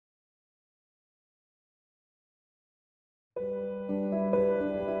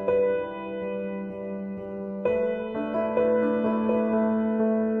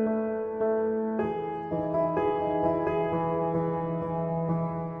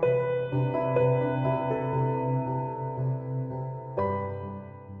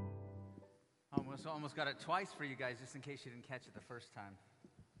Got it twice for you guys, just in case you didn't catch it the first time.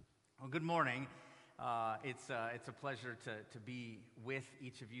 Well, good morning. It's a pleasure to be with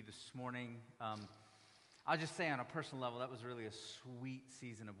each of you this morning. I'll just say on a personal level, that was really a sweet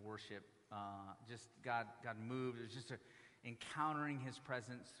season of worship. Just God moved. It was just encountering His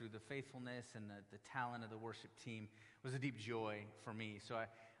presence through the faithfulness and the talent of the worship team was a deep joy for me. So I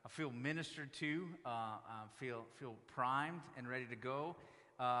feel ministered to, feel primed and ready to go.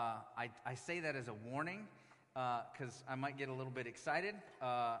 I say that as a warning because I might get a little bit excited,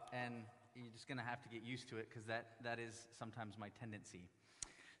 and you're just going to have to get used to it because that is sometimes my tendency.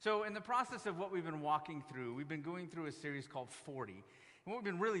 So in the process of what we've been walking through, we've been going through a series called 40. And what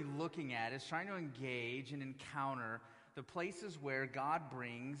we've been really looking at is trying to engage and encounter the places where God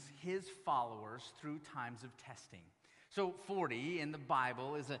brings His followers through times of testing. So 40 in the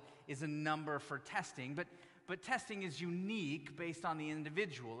Bible is a number for testing, but testing is unique based on the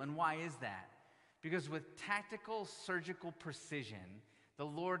individual. And why is that? Because with tactical surgical precision, the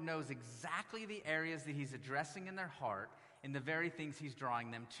Lord knows exactly the areas that He's addressing in their heart and the very things He's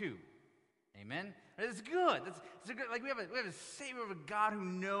drawing them to. Amen? It's good. It's good. Like we have a Savior of a God who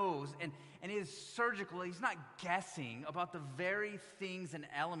knows and is surgical. He's not guessing about the very things and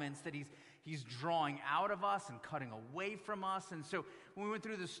elements that He's drawing out of us and cutting away from us. And so when we went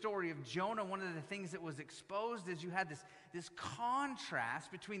through the story of Jonah, one of the things that was exposed is you had this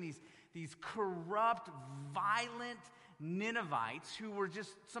contrast between these corrupt, violent Ninevites who were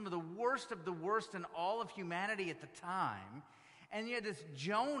just some of the worst in all of humanity at the time. And you had this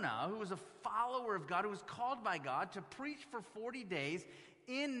Jonah who was a follower of God, who was called by God to preach for 40 days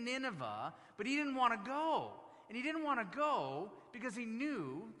in Nineveh, but he didn't want to go. And he didn't want to go because he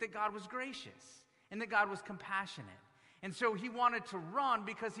knew that God was gracious and that God was compassionate. And so he wanted to run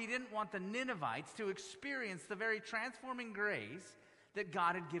because he didn't want the Ninevites to experience the very transforming grace that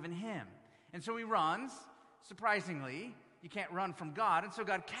God had given him. And so he runs. Surprisingly, you can't run from God. And so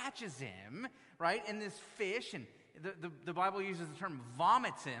God catches him, right, in this fish. And the Bible uses the term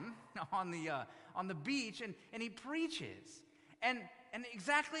vomits him on the beach. And he preaches. And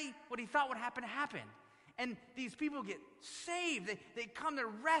exactly what he thought would happen happened. And these people get saved. They come, they're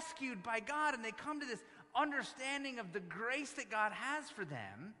rescued by God, and they come to this understanding of the grace that God has for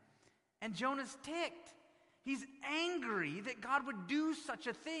them. And Jonah's ticked. He's angry that God would do such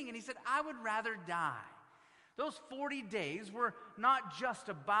a thing. And he said, I would rather die. Those 40 days were not just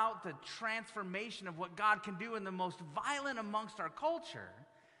about the transformation of what God can do in the most violent amongst our culture,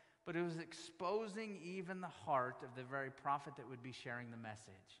 but it was exposing even the heart of the very prophet that would be sharing the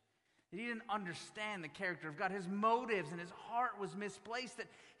message. That he didn't understand the character of God. His motives and his heart was misplaced, that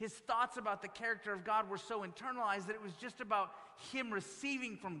his thoughts about the character of God were so internalized that it was just about him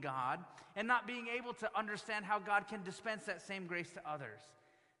receiving from God and not being able to understand how God can dispense that same grace to others.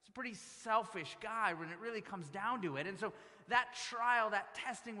 He's a pretty selfish guy when it really comes down to it. And so that trial, that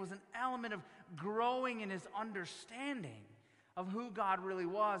testing was an element of growing in his understanding of who God really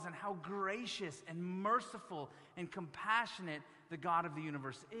was and how gracious and merciful and compassionate the God of the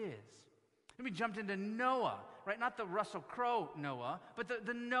universe is. Then we jumped into Noah, right? Not the Russell Crowe Noah, but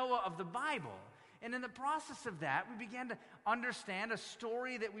the Noah of the Bible. And in the process of that, we began to understand a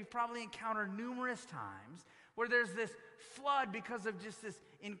story that we've probably encountered numerous times, where there's this flood because of just this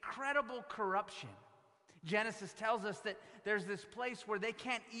incredible corruption. Genesis tells us that there's this place where they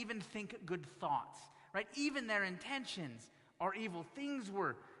can't even think good thoughts, right? Even their intentions are evil. Things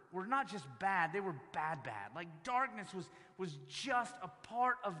were not just bad, they were bad. Like darkness was just a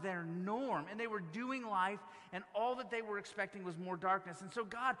part of their norm, and they were doing life, and all that they were expecting was more darkness. And so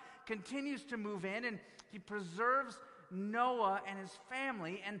God continues to move in, and He preserves Noah and his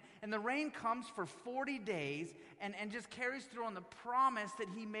family, and the rain comes for 40 days and just carries through on the promise that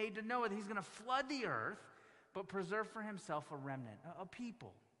He made to Noah that He's going to flood the earth, but preserve for Himself a remnant, a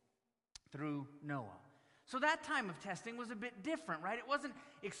people through Noah. So that time of testing was a bit different, right? It wasn't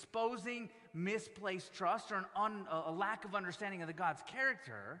exposing misplaced trust or a lack of understanding of the God's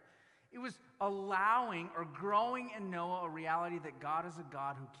character. It was allowing or growing in Noah a reality that God is a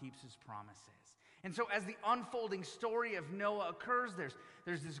God who keeps His promises. And so as the unfolding story of Noah occurs,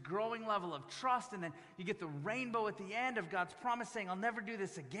 there's this growing level of trust, and then you get the rainbow at the end of God's promise saying, I'll never do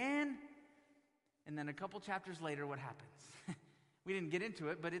this again. And then a couple chapters later, what happens? We didn't get into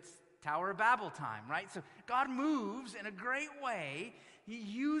it, but it's Tower of Babel time, right? So God moves in a great way. He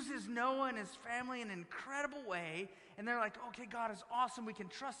uses Noah and his family in an incredible way. And they're like, okay, God is awesome. We can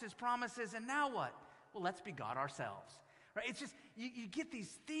trust His promises. And now what? Well, let's be God ourselves, right? It's just, you get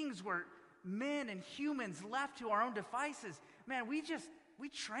these things where men and humans left to our own devices, man, we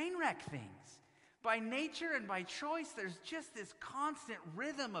train wreck things. By nature and by choice, there's just this constant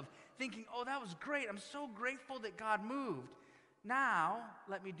rhythm of thinking, oh, that was great. I'm so grateful that God moved. Now,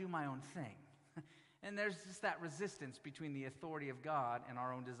 let me do my own thing. And there's just that resistance between the authority of God and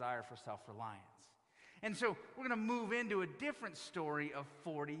our own desire for self-reliance. And so we're going to move into a different story of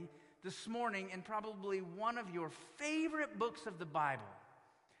 40 this morning, and probably one of your favorite books of the Bible.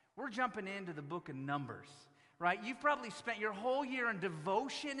 We're jumping into the book of Numbers, right? You've probably spent your whole year in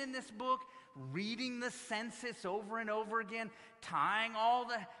devotion in this book, reading the census over and over again, tying all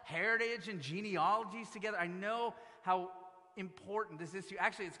the heritage and genealogies together. I know how important this is to you.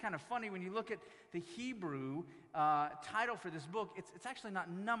 Actually, it's kind of funny when you look at the Hebrew title for this book, it's actually not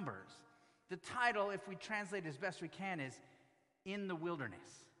Numbers. The title, if we translate it as best we can, is In the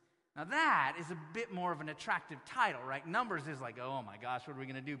Wilderness. Now that is a bit more of an attractive title, right? Numbers is like, oh my gosh, what are we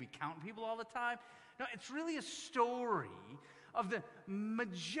going to do? Be counting people all the time? No, it's really a story of the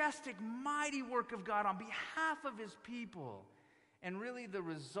majestic, mighty work of God on behalf of his people, and really the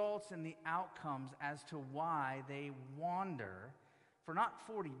results and the outcomes as to why they wander for not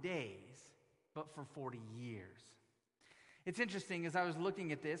 40 days, but for 40 years. It's interesting, as I was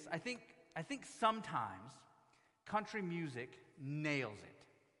looking at this, I think sometimes country music nails it.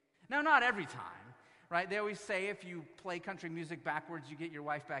 Now, not every time, right? They always say if you play country music backwards, you get your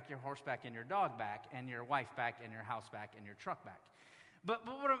wife back, your horse back, and your dog back, and your wife back, and your house back, and your truck back. But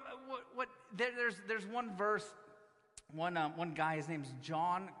there's one verse, one guy, his name's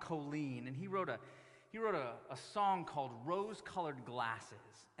John Colleen, and he wrote a song called Rose-Colored Glasses.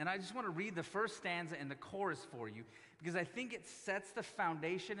 And I just want to read the first stanza and the chorus for you, because I think it sets the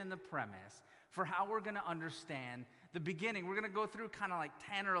foundation and the premise for how we're going to understand the beginning. We're going to go through kind of like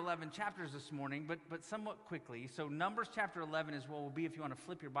 10 or 11 chapters this morning, but somewhat quickly. So Numbers chapter 11 is where we'll be if you want to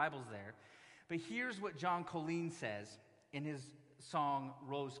flip your Bibles there. But here's what John Colleen says in his song,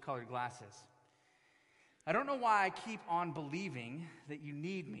 Rose-Colored Glasses. I don't know why I keep on believing that you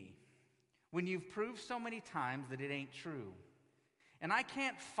need me when you've proved so many times that it ain't true. And I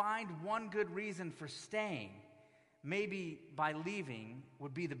can't find one good reason for staying. Maybe by leaving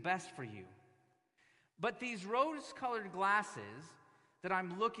would be the best for you. But these rose-colored glasses that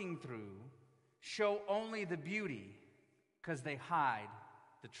I'm looking through show only the beauty because they hide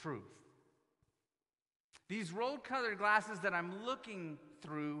the truth. These rose-colored glasses that I'm looking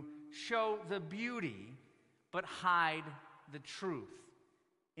through show the beauty but hide the truth.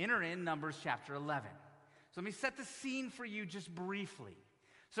 Enter in Numbers chapter 11. So let me set the scene for you just briefly.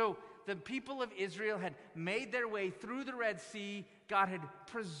 So the people of Israel had made their way through the Red Sea. God had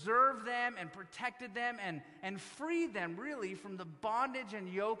preserved them and protected them and freed them really from the bondage and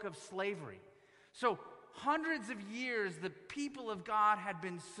yoke of slavery. So hundreds of years the people of God had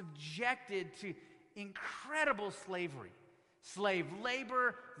been subjected to incredible slavery. Slave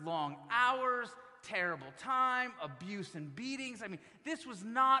labor, long hours, terrible time, abuse and beatings. I mean, this was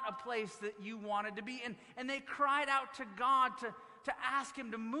not a place that you wanted to be. And they cried out to God to ask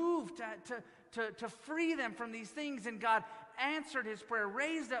him to move, to free them from these things. And God answered his prayer,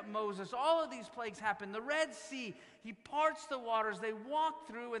 raised up Moses. All of these plagues happened. The Red Sea, he parts the waters. They walk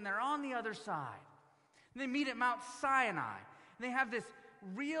through and they're on the other side. And they meet at Mount Sinai. And they have this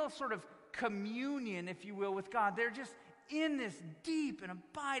real sort of communion, if you will, with God. They're just in this deep and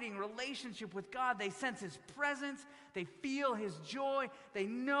abiding relationship with God. They sense his presence. They feel his joy. They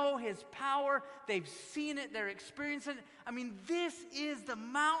know his power. They've seen it. They're experiencing it. I mean, this is the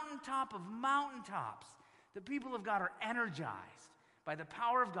mountaintop of mountaintops. The people of God are energized by the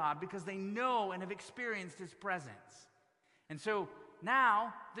power of God because they know and have experienced his presence. And so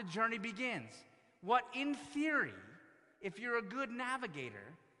now the journey begins. What in theory, if you're a good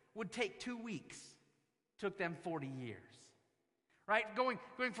navigator, would take 2 weeks, took them 40 years. Right? Going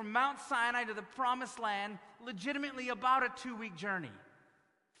from Mount Sinai to the Promised Land, legitimately about a 2-week journey.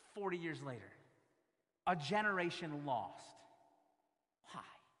 40 years later, a generation lost. Why?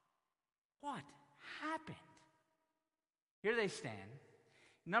 What happened? Here they stand,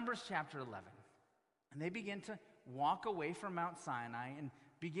 Numbers chapter 11, and they begin to walk away from Mount Sinai and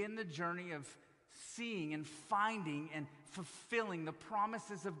begin the journey of seeing and finding and fulfilling the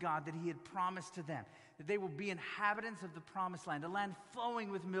promises of God that he had promised to them. That they will be inhabitants of the promised land, a land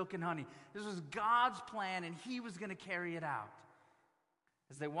flowing with milk and honey. This was God's plan, and he was going to carry it out.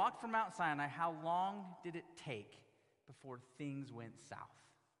 As they walked from Mount Sinai, how long did it take before things went south?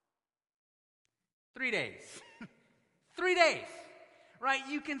 3 days. 3 days. Right?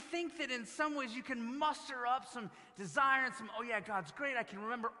 You can think that in some ways you can muster up some desire and some, oh yeah, God's great. I can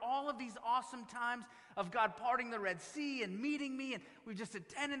remember all of these awesome times of God parting the Red Sea and meeting me, and we've just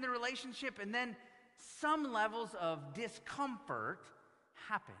attended the relationship, and then some levels of discomfort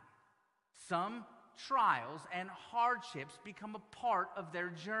happen. Some trials and hardships become a part of their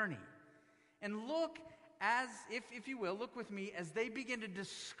journey. And look, as if you will, look with me as they begin to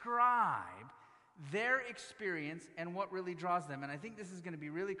describe their experience and what really draws them. And I think this is going to be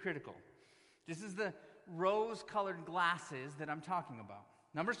really critical. This is the rose-colored glasses that I'm talking about.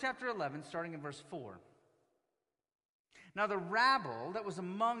 Numbers chapter 11, starting in verse 4. Now the rabble that was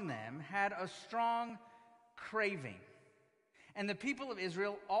among them had a strong craving. And the people of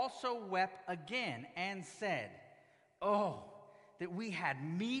Israel also wept again and said, "Oh, that we had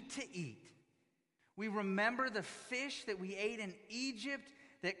meat to eat. We remember the fish that we ate in Egypt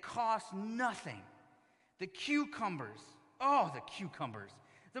that cost nothing. The cucumbers,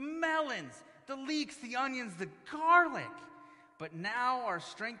 the melons, the leeks, the onions, the garlic. But now our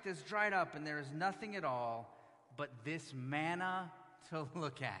strength is dried up and there is nothing at all but this manna to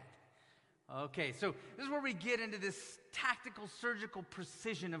look at." Okay, so this is where we get into this tactical, surgical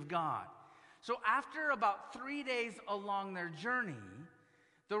precision of God. So after about 3 days along their journey,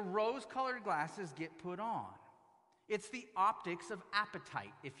 the rose-colored glasses get put on. It's the optics of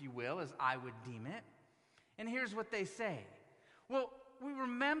appetite, if you will, as I would deem it. And here's what they say. Well, we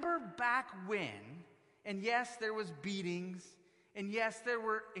remember back when, and yes, there was beatings, and yes, there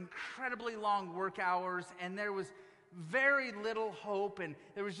were incredibly long work hours, and there was very little hope, and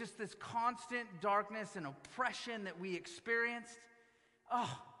there was just this constant darkness and oppression that we experienced.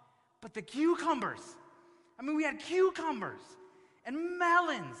 Oh, but the cucumbers. I mean, we had cucumbers and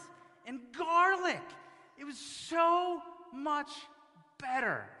melons and garlic. It was so much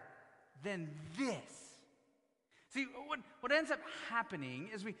better than this. See, what ends up happening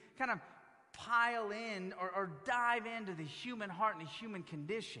is we kind of pile in or dive into the human heart and the human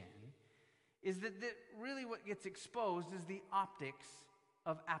condition, is that really what gets exposed is the optics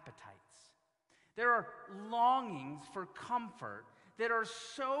of appetites. There are longings for comfort that are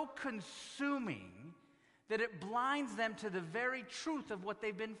so consuming that it blinds them to the very truth of what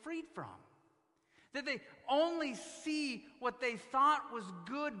they've been freed from. That they only see what they thought was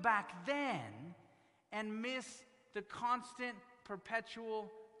good back then and miss the constant,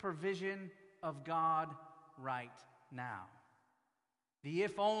 perpetual provision of God right now. The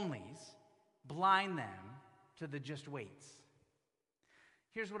if-onlys blind them to the just waits.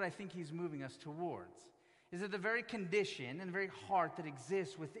 Here's what I think he's moving us towards, is that the very condition and the very heart that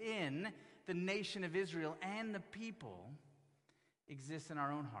exists within the nation of Israel and the people exists in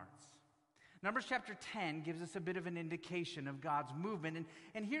our own hearts. Numbers chapter 10 gives us a bit of an indication of God's movement,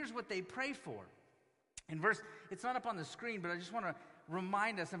 and here's what they pray for. It's not up on the screen, but I just want to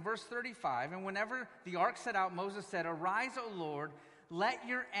remind us in verse 35, and whenever the ark set out, Moses said, "Arise, O Lord, let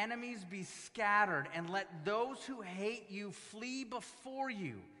your enemies be scattered, and let those who hate you flee before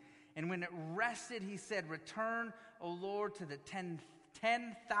you." And when it rested, he said, "Return, O Lord, to the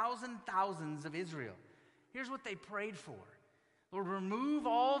 10,000 thousands of Israel." Here's what they prayed for. Lord, remove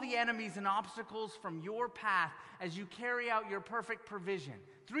all the enemies and obstacles from your path as you carry out your perfect provision.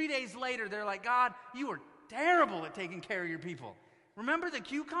 3 days later, they're like, "God, you are terrible at taking care of your people. Remember the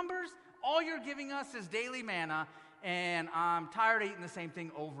cucumbers? All you're giving us is daily manna, and I'm tired of eating the same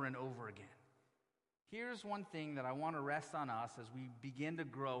thing over and over again." Here's one thing that I want to rest on us as we begin to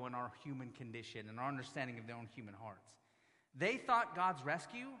grow in our human condition and our understanding of their own human hearts. They thought God's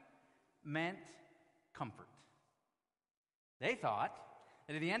rescue meant comfort. They thought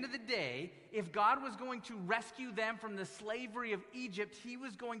that at the end of the day, if God was going to rescue them from the slavery of Egypt, he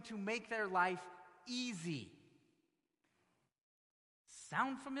was going to make their life easy.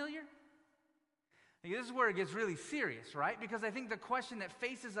 Sound familiar? This is where it gets really serious, right? Because I think the question that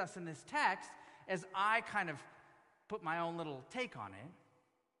faces us in this text, as I kind of put my own little take on it,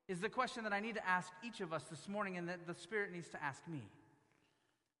 is the question that I need to ask each of us this morning and that the Spirit needs to ask me.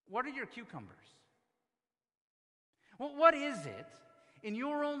 What are your cucumbers? Well, what is it in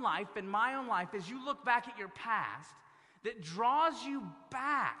your own life, in my own life, as you look back at your past, that draws you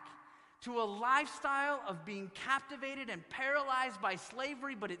back to a lifestyle of being captivated and paralyzed by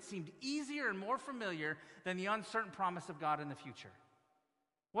slavery, but it seemed easier and more familiar than the uncertain promise of God in the future?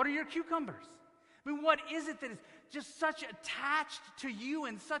 What are your cucumbers? I mean, what is it that is just such attached to you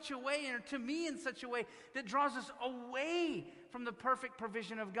in such a way, and to me in such a way, that draws us away from the perfect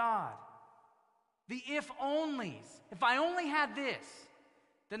provision of God? The if-onlys. If I only had this,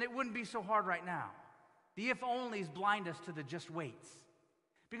 then it wouldn't be so hard right now. The if-onlys blind us to the just waits.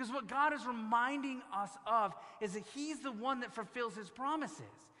 Because what God is reminding us of is that he's the one that fulfills his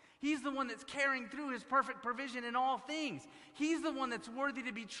promises. He's the one that's carrying through his perfect provision in all things. He's the one that's worthy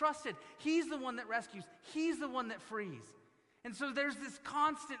to be trusted. He's the one that rescues. He's the one that frees. And so there's this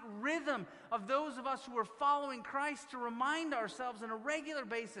constant rhythm of those of us who are following Christ to remind ourselves on a regular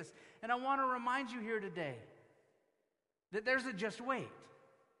basis. And I want to remind you here today that there's a just wait.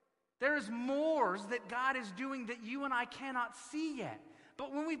 There is more that God is doing that you and I cannot see yet.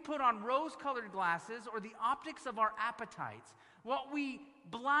 But when we put on rose-colored glasses or the optics of our appetites, what we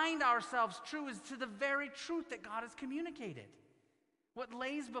blind ourselves to is to the very truth that God has communicated. What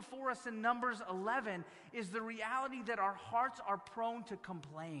lays before us in Numbers 11 is the reality that our hearts are prone to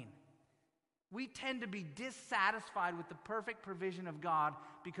complain. We tend to be dissatisfied with the perfect provision of God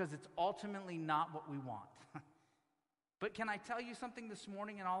because it's ultimately not what we want. But can I tell you something this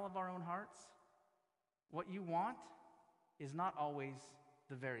morning in all of our own hearts? What you want is not always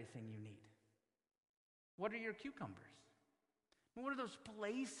the very thing you need. What are your cucumbers? What are those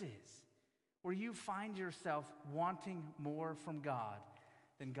places where you find yourself wanting more from God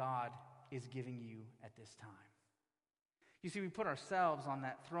than God is giving you at this time? You see, we put ourselves on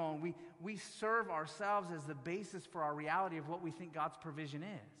that throne. We serve ourselves as the basis for our reality of what we think God's provision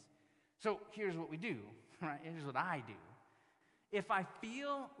is. So here's what we do, right? Here's what I do. If I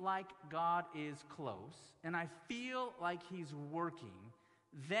feel like God is close and I feel like He's working,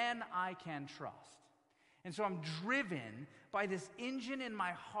 then I can trust. And so I'm driven by this engine in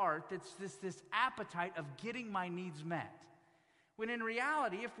my heart that's this appetite of getting my needs met. When in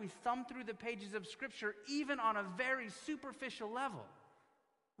reality, if we thumb through the pages of Scripture, even on a very superficial level,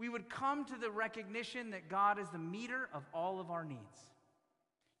 we would come to the recognition that God is the meter of all of our needs.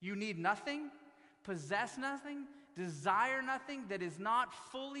 You need nothing, possess nothing, desire nothing that is not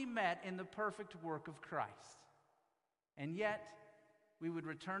fully met in the perfect work of Christ. And yet, we would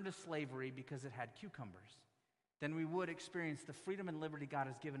return to slavery because it had cucumbers. Then we would experience the freedom and liberty God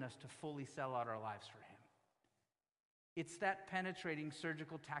has given us to fully sell out our lives for Him. It's that penetrating,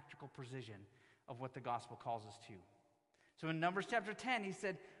 surgical, tactical precision of what the gospel calls us to. So in Numbers chapter 10, he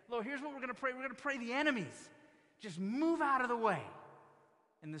said, Lord, here's what we're going to pray. We're going to pray the enemies. Just move out of the way.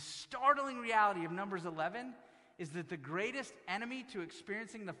 And the startling reality of Numbers 11 is that the greatest enemy to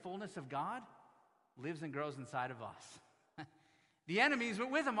experiencing the fullness of God lives and grows inside of us. The enemies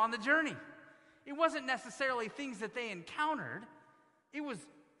went with him on the journey. It wasn't necessarily things that they encountered. It was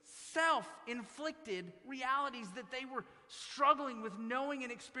self-inflicted realities that they were struggling with knowing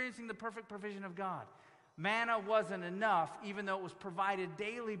and experiencing the perfect provision of God. Manna wasn't enough, even though it was provided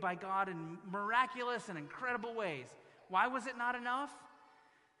daily by God in miraculous and incredible ways. Why was it not enough?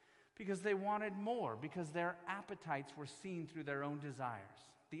 Because they wanted more, because their appetites were seen through their own desires.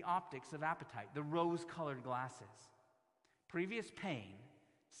 The optics of appetite, the rose-colored glasses. Previous pain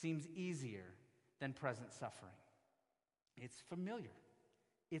seems easier than present suffering. It's familiar.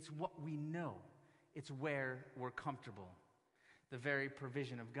 It's what we know. It's where we're comfortable. The very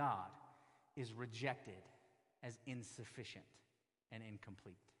provision of God is rejected as insufficient and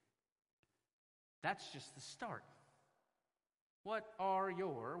incomplete. That's just the start. What are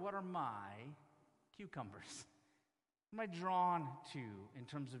my cucumbers? What am I drawn to in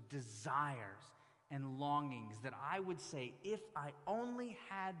terms of desires and longings that I would say, if I only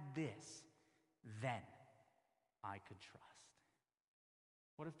had this, then I could trust?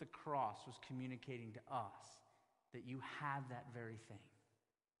 What if the cross was communicating to us that you have that very thing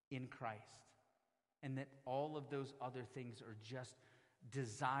in Christ, and that all of those other things are just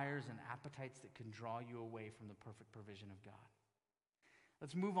desires and appetites that can draw you away from the perfect provision of God?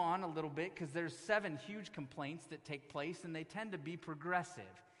 Let's move on a little bit, because there's 7 huge complaints that take place, and they tend to be progressive.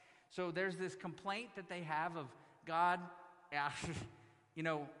 So there's this complaint that they have of God,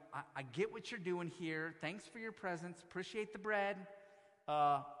 I get what you're doing here. Thanks for your presence. Appreciate the bread.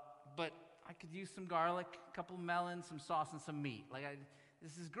 But I could use some garlic, a couple of melons, some sauce, and some meat.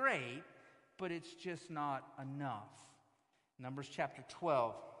 This is great, but it's just not enough. Numbers chapter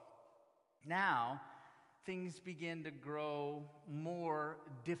 12. Now, things begin to grow more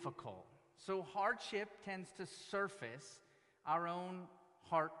difficult. So hardship tends to surface our own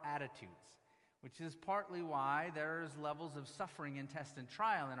heart attitudes, which is partly why there's levels of suffering and test and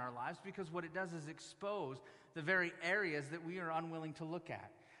trial in our lives, because what it does is expose the very areas that we are unwilling to look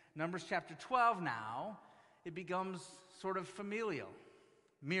at. Numbers chapter 12 now, it becomes sort of familial.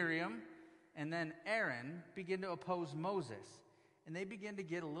 Miriam and then Aaron begin to oppose Moses, and they begin to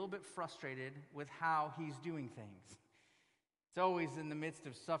get a little bit frustrated with how he's doing things. It's always in the midst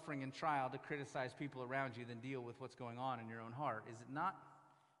of suffering and trial to criticize people around you than deal with what's going on in your own heart, is it not?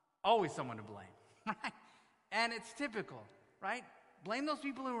 Always someone to blame, right? And it's typical, right? Blame those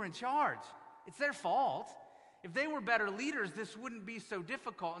people who are in charge. It's their fault. If they were better leaders, this wouldn't be so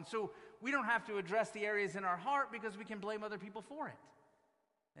difficult. And so we don't have to address the areas in our heart because we can blame other people for it.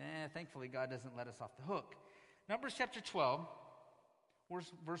 Thankfully, God doesn't let us off the hook. Numbers chapter 12,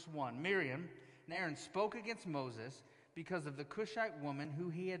 Verse 1, Miriam and Aaron spoke against Moses because of the Cushite woman who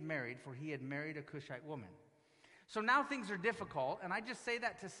he had married, for he had married a Cushite woman. So now things are difficult, and I just say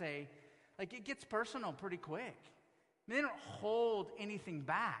that to say, like, it gets personal pretty quick. I mean, they don't hold anything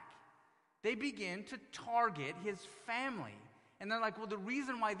back. They begin to target his family. And they're like, well, the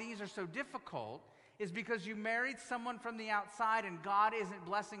reason why these are so difficult is because you married someone from the outside and God isn't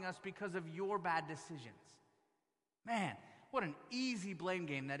blessing us because of your bad decisions. Man, what an easy blame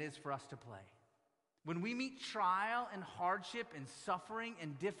game that is for us to play. When we meet trial and hardship and suffering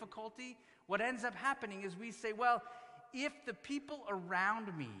and difficulty, what ends up happening is we say, well, if the people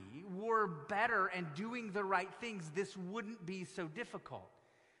around me were better and doing the right things, this wouldn't be so difficult.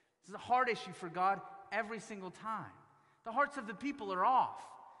 This is a hard issue for God every single time. The hearts of the people are off.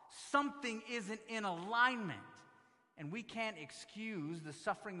 Something isn't in alignment. And we can't excuse the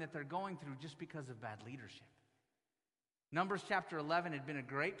suffering that they're going through just because of bad leadership. Numbers chapter 11 had been a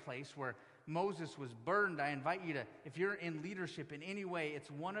great place where Moses was burdened. I invite you to, if you're in leadership in any way, it's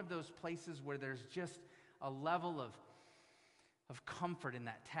one of those places where there's just a level of comfort in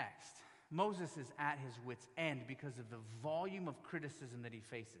that text. Moses is at his wit's end because of the volume of criticism that he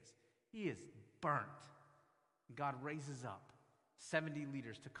faces. He is burnt. God raises up 70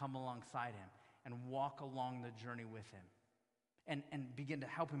 leaders to come alongside him and walk along the journey with him and begin to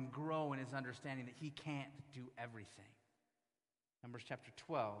help him grow in his understanding that he can't do everything. Numbers chapter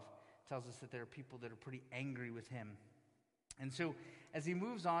 12 tells us that there are people that are pretty angry with him. And so as he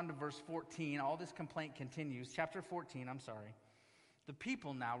moves on to verse 14, all this complaint continues. Chapter 14, the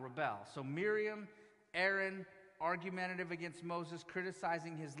people now rebel. So Miriam, Aaron, argumentative against Moses,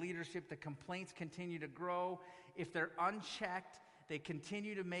 criticizing his leadership. The complaints continue to grow. If they're unchecked, they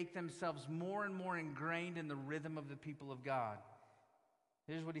continue to make themselves more and more ingrained in the rhythm of the people of God.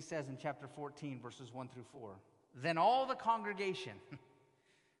 Here's what he says in chapter 14, verses 1 through 4. Then all the congregation,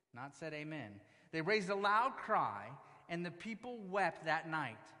 not said amen, they raised a loud cry, and the people wept that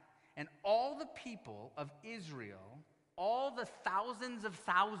night. And all the people of Israel, all the thousands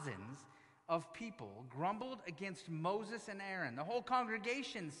of people, grumbled against Moses and Aaron. The whole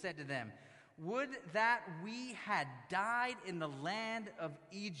congregation said to them, would that we had died in the land of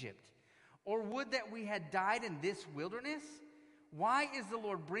Egypt, or would that we had died in this wilderness? Why is the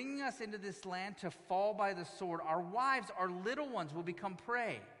Lord bringing us into this land to fall by the sword? Our wives, our little ones will become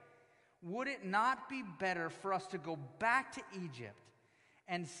prey. Would it not be better for us to go back to Egypt?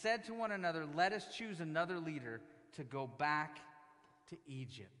 And said to one another, let us choose another leader to go back to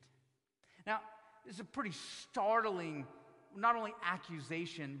Egypt. Now, this is a pretty startling, not only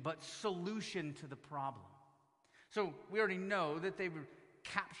accusation, but solution to the problem. So we already know that they were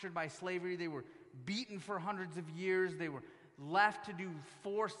captured by slavery. They were beaten for hundreds of years. They were left to do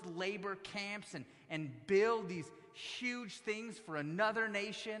forced labor camps and build these huge things for another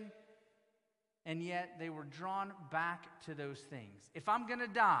nation. And yet they were drawn back to those things. If I'm going to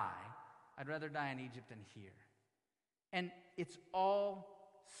die, I'd rather die in Egypt than here. And it's all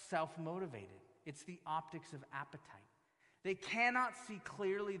self-motivated. It's the optics of appetite. They cannot see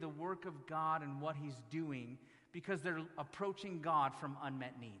clearly the work of God and what he's doing because they're approaching God from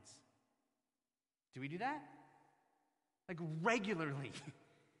unmet needs. Do we do that? Like regularly.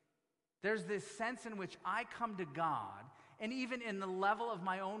 There's this sense in which I come to God, and even in the level of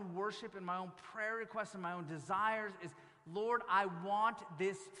my own worship and my own prayer requests and my own desires is, Lord, I want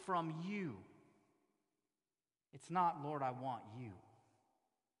this from you. It's not, Lord, I want you.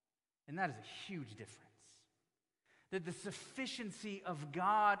 And that is a huge difference. That the sufficiency of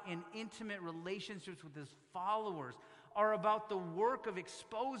God in intimate relationships with his followers are about the work of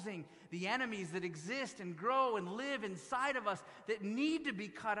exposing the enemies that exist and grow and live inside of us that need to be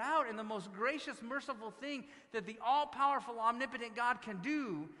cut out. And the most gracious, merciful thing that the all-powerful, omnipotent God can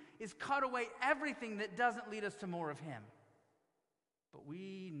do is cut away everything that doesn't lead us to more of him. But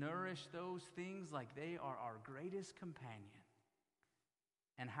we nourish those things like they are our greatest companion.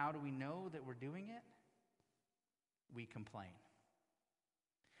 And how do we know that we're doing it? We complain.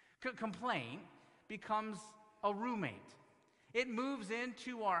 Complaint becomes a roommate. It moves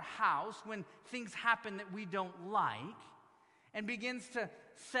into our house when things happen that we don't like and begins to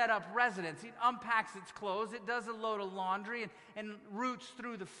set up residence. It unpacks its clothes, it does a load of laundry and roots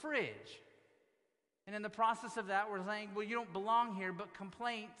through the fridge. And in the process of that, we're saying, well, you don't belong here, but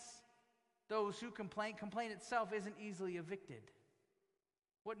complaints, those who complain itself isn't easily evicted.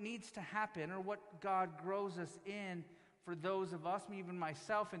 What needs to happen, or what God grows us in for those of us, me even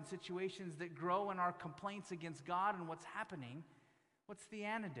myself, in situations that grow in our complaints against God and what's happening, what's the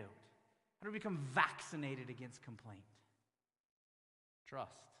antidote? How do we become vaccinated against complaint?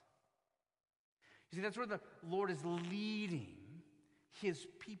 Trust. You see, that's where the Lord is leading his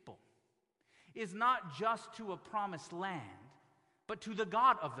people, is not just to a promised land, but to the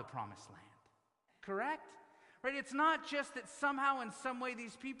God of the promised land. Correct? Right? It's not just that somehow in some way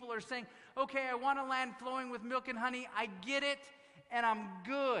these people are saying, okay, I want a land flowing with milk and honey. I get it, and I'm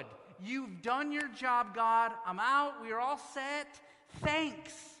good. You've done your job, God. I'm out. We are all set.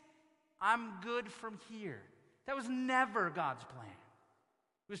 Thanks. I'm good from here. That was never God's plan.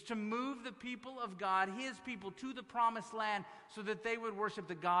 It was to move the people of God, his people, to the promised land so that they would worship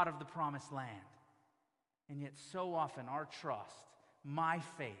the God of the promised land. And yet so often our trust, my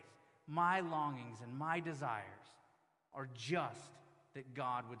faith, my longings, and my desires are just that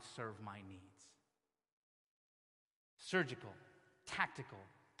God would serve my needs. Surgical, tactical,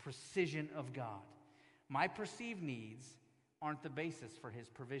 precision of God. My perceived needs aren't the basis for his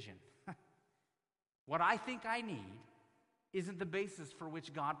provision. What I think I need isn't the basis for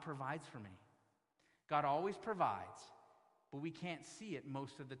which God provides for me. God always provides, but we can't see it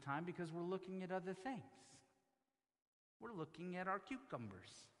most of the time because we're looking at other things. We're looking at our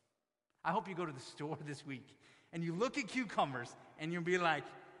cucumbers. I hope you go to the store this week and you look at cucumbers and you'll be like,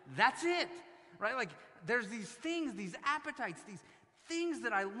 that's it, right? Like there's these things, these appetites, these things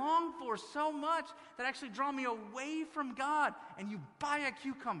that I long for so much that actually draw me away from God. And you buy a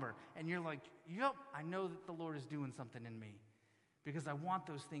cucumber and you're like, yep, I know that the Lord is doing something in me because I want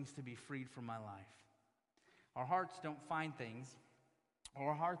those things to be freed from my life. Our hearts don't find things,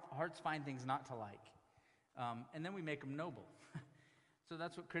 or our hearts find things not to like. And then we make them noble. So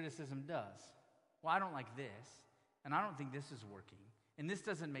that's what criticism does. Well, I don't like this, and I don't think this is working, and this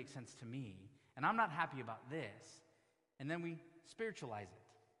doesn't make sense to me, and I'm not happy about this. And then we spiritualize it.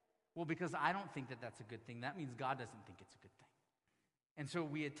 Well, because I don't think that that's a good thing, that means God doesn't think it's a good thing. And so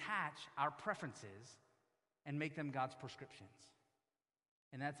we attach our preferences and make them God's prescriptions.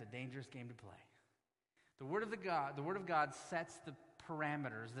 And that's a dangerous game to play. The Word of God sets the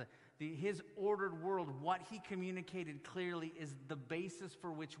parameters, his ordered world. What he communicated clearly is the basis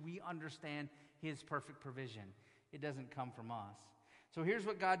for which we understand his perfect provision. It doesn't come from us. So here's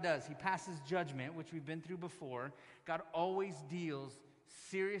what God does. He passes judgment, which we've been through before. God always deals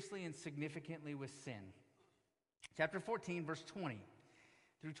seriously and significantly with sin. Chapter 14, verse 20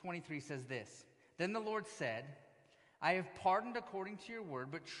 through 23 says this. Then the Lord said, I have pardoned according to your word,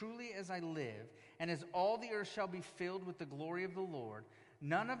 but truly as I live, and as all the earth shall be filled with the glory of the Lord,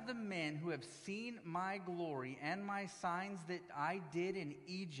 none of the men who have seen my glory and my signs that I did in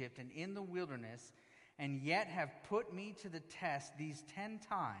Egypt and in the wilderness, and yet have put me to the test these 10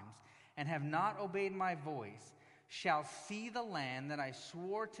 times, and have not obeyed my voice, shall see the land that I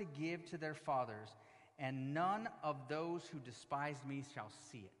swore to give to their fathers, and none of those who despised me shall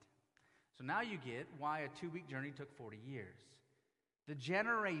see it. So now you get why a 2-week journey took 40 years. The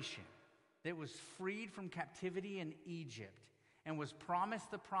generation that was freed from captivity in Egypt and was promised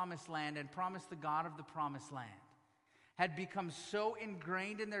the promised land and promised the God of the promised land had become so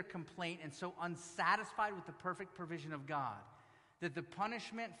ingrained in their complaint and so unsatisfied with the perfect provision of God that the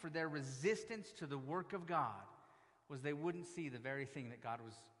punishment for their resistance to the work of God was they wouldn't see the very thing that God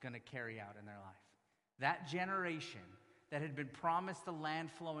was going to carry out in their life. That generation that had been promised the land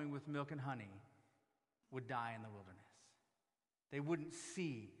flowing with milk and honey would die in the wilderness. They wouldn't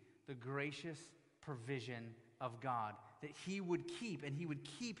see the gracious provision of God that he would keep, and he would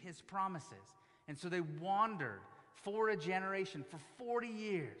keep his promises. And so they wandered for a generation, for 40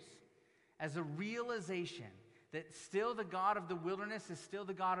 years, as a realization that still the God of the wilderness is still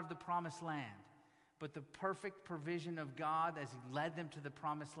the God of the promised land. But the perfect provision of God as he led them to the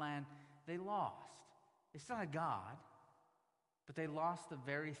promised land, they lost. They still had God, but they lost the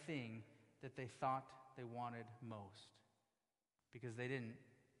very thing that they thought they wanted most because they didn't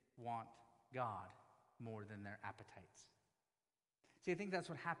want God more than their appetites. See, I think that's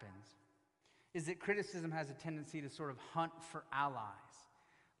what happens, is that criticism has a tendency to sort of hunt for allies,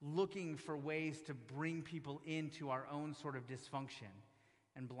 looking for ways to bring people into our own sort of dysfunction,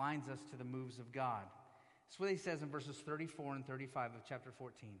 and blinds us to the moves of God. That's what he says in verses 34 and 35 of chapter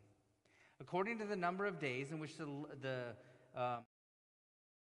 14. According to the number of days in which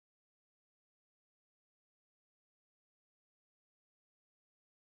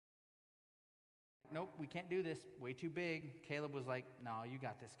nope, we can't do this. Way too big. Caleb was like, no, you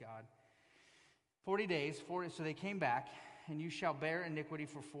got this, God. 40 days, so they came back, and you shall bear iniquity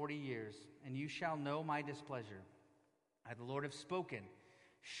for 40 years, and you shall know my displeasure. I, the Lord, have spoken.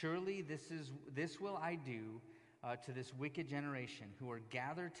 Surely this will I do to this wicked generation, who are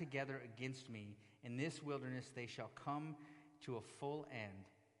gathered together against me. In this wilderness they shall come to a full end,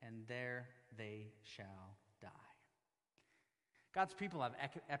 and there they shall die. God's people have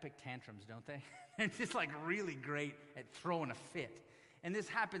epic tantrums, don't they? They're just like really great at throwing a fit. And this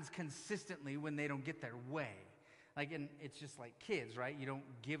happens consistently when they don't get their way. And it's just like kids, right? You don't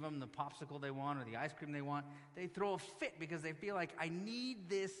give them the popsicle they want or the ice cream they want. They throw a fit because they feel like, I need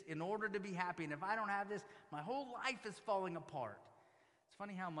this in order to be happy. And if I don't have this, my whole life is falling apart. It's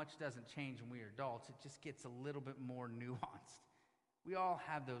funny how much doesn't change when we are adults. It just gets a little bit more nuanced. We all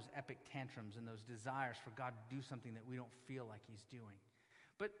have those epic tantrums and those desires for God to do something that we don't feel like he's doing.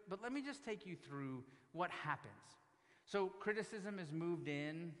 But let me just take you through what happens. So criticism has moved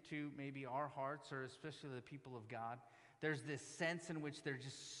in to maybe our hearts, or especially the people of God. There's this sense in which they're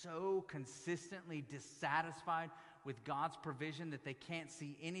just so consistently dissatisfied with God's provision that they can't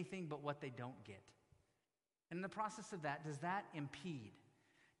see anything but what they don't get. And in the process of that, does that impede?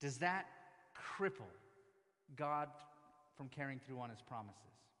 Does that cripple God from carrying through on his promises?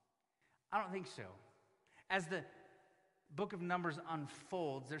 I don't think so. As the book of Numbers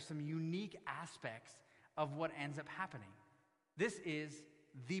unfolds, there's some unique aspects of what ends up happening. This is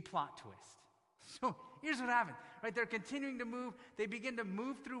the plot twist. So here's what happens, right? They're continuing to move. They begin to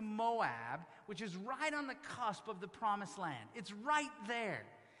move through Moab, which is right on the cusp of the promised land. It's right there.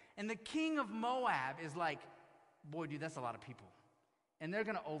 And the king of Moab is like, boy, dude, that's a lot of people. And they're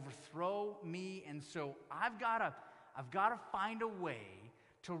going to overthrow me. And so I've got to find a way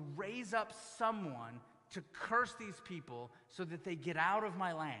to raise up someone to curse these people so that they get out of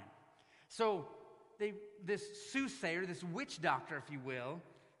my land. So this soothsayer, this witch doctor, if you will,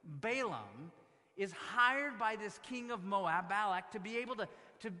 Balaam, is hired by this king of Moab, Balak, to be able to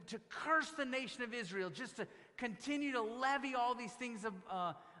curse the nation of Israel, just to continue to levy all these things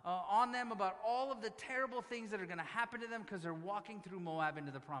on them about all of the terrible things that are going to happen to them because they're walking through Moab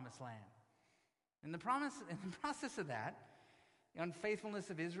into the promised land. In the process of that, the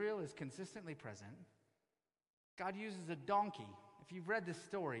unfaithfulness of Israel is consistently present. God uses a donkey. If you've read this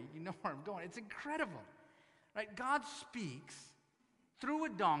story, you know where I'm going. It's incredible, right? God speaks through a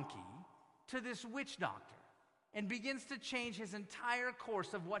donkey to this witch doctor and begins to change his entire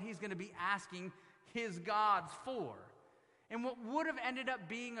course of what he's going to be asking his gods for. And what would have ended up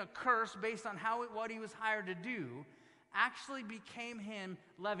being a curse based on what he was hired to do actually became him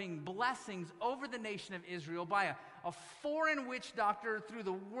levying blessings over the nation of Israel by a foreign witch doctor through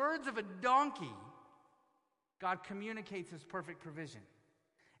the words of a donkey. God communicates his perfect provision.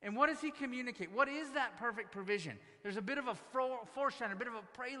 And what does he communicate? What is that perfect provision? There's a bit of a foreshadow, a bit of a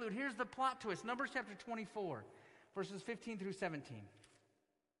prelude. Here's the plot twist. Numbers chapter 24, verses 15 through 17.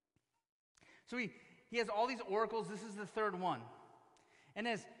 So he has all these oracles. This is the third one. And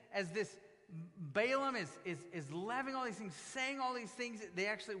as this Balaam is levying all these things, saying all these things, they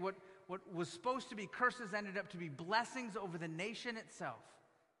actually, what was supposed to be curses ended up to be blessings over the nation itself.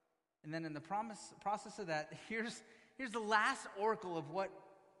 And then in the process of that, here's the last oracle of what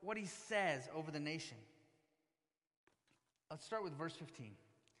he says over the nation. Let's start with verse 15.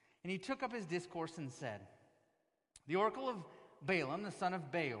 And he took up his discourse and said, the oracle of Balaam, the son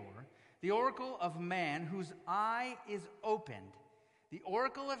of Beor, the oracle of man whose eye is opened, the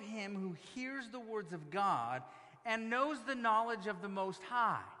oracle of him who hears the words of God and knows the knowledge of the Most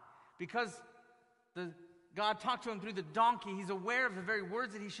High. Because God talked to him through the donkey, he's aware of the very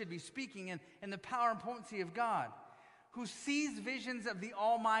words that he should be speaking and the power and potency of God, who sees visions of the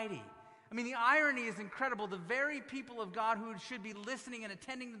Almighty. I mean, the irony is incredible. The very people of God who should be listening and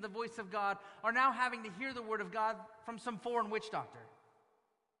attending to the voice of God are now having to hear the word of God from some foreign witch doctor,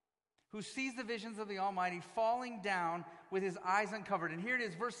 who sees the visions of the Almighty falling down with his eyes uncovered. And here it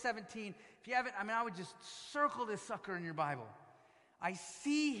is, verse 17. If you haven't, I would just circle this sucker in your Bible. I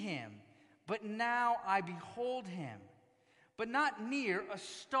see him, but now I behold him, but not near. A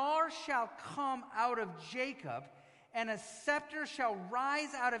star shall come out of Jacob, and a scepter shall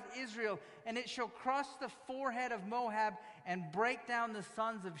rise out of Israel, and it shall cross the forehead of Moab and break down the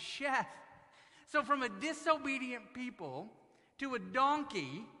sons of Sheth. So from a disobedient people to a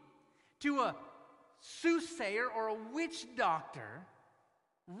donkey to a soothsayer or a witch doctor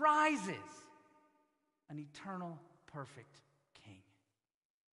rises an eternal, perfect king.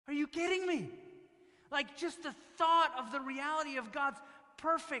 Are you kidding me? Like, just the thought of the reality of God's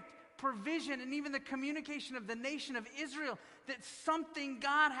perfect provision and even the communication of the nation of Israel, that something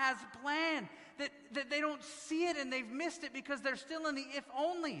God has planned, that they don't see it and they've missed it because they're still in the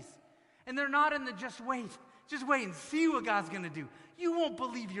if-onlys. And they're not in the just wait and see what God's going to do. You won't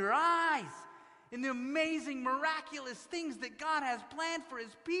believe your eyes in the amazing, miraculous things that God has planned for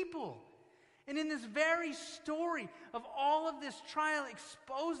his people. And in this very story of all of this trial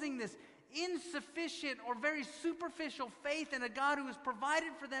exposing this insufficient or very superficial faith in a God who has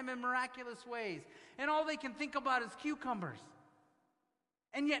provided for them in miraculous ways, and all they can think about is cucumbers.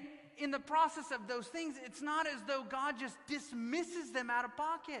 And yet in the process of those things, it's not as though God just dismisses them out of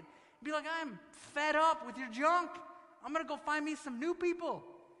pocket. Be like, I'm fed up with your junk. I'm going to go find me some new people.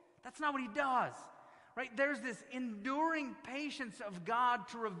 That's not what he does. Right? There's this enduring patience of God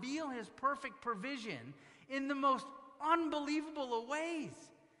to reveal his perfect provision in the most unbelievable of ways.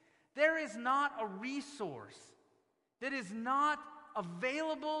 There is not a resource that is not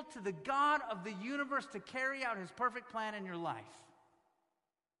available to the God of the universe to carry out his perfect plan in your life.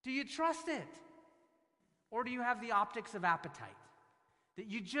 Do you trust it? Or do you have the optics of appetite? That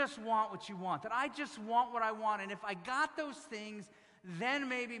you just want what you want. That I just want what I want. And if I got those things, then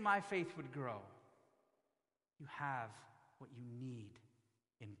maybe my faith would grow. You have what you need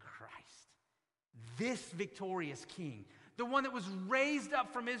in Christ. This victorious king, the one that was raised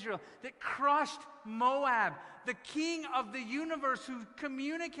up from Israel, that crushed Moab, the king of the universe who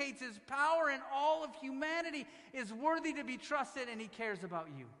communicates his power in all of humanity, is worthy to be trusted, and he cares about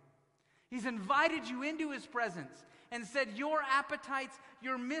you. He's invited you into his presence and said your appetites,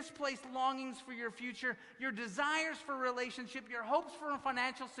 your misplaced longings for your future, your desires for relationship, your hopes for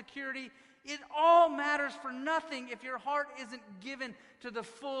financial security, it all matters for nothing if your heart isn't given to the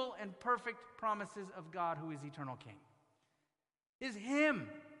full and perfect promises of God, who is eternal King. It is him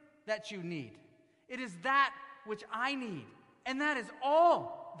that you need. It is that which I need. And that is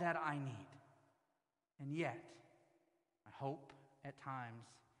all that I need. And yet, my hope at times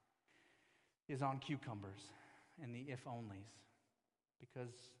is on cucumbers and the if-onlys,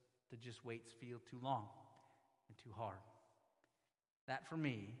 because the just waits feel too long and too hard. That, for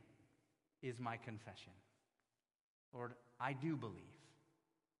me, is my confession. Lord, I do believe,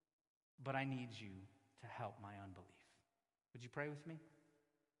 but I need you to help my unbelief. Would you pray with me?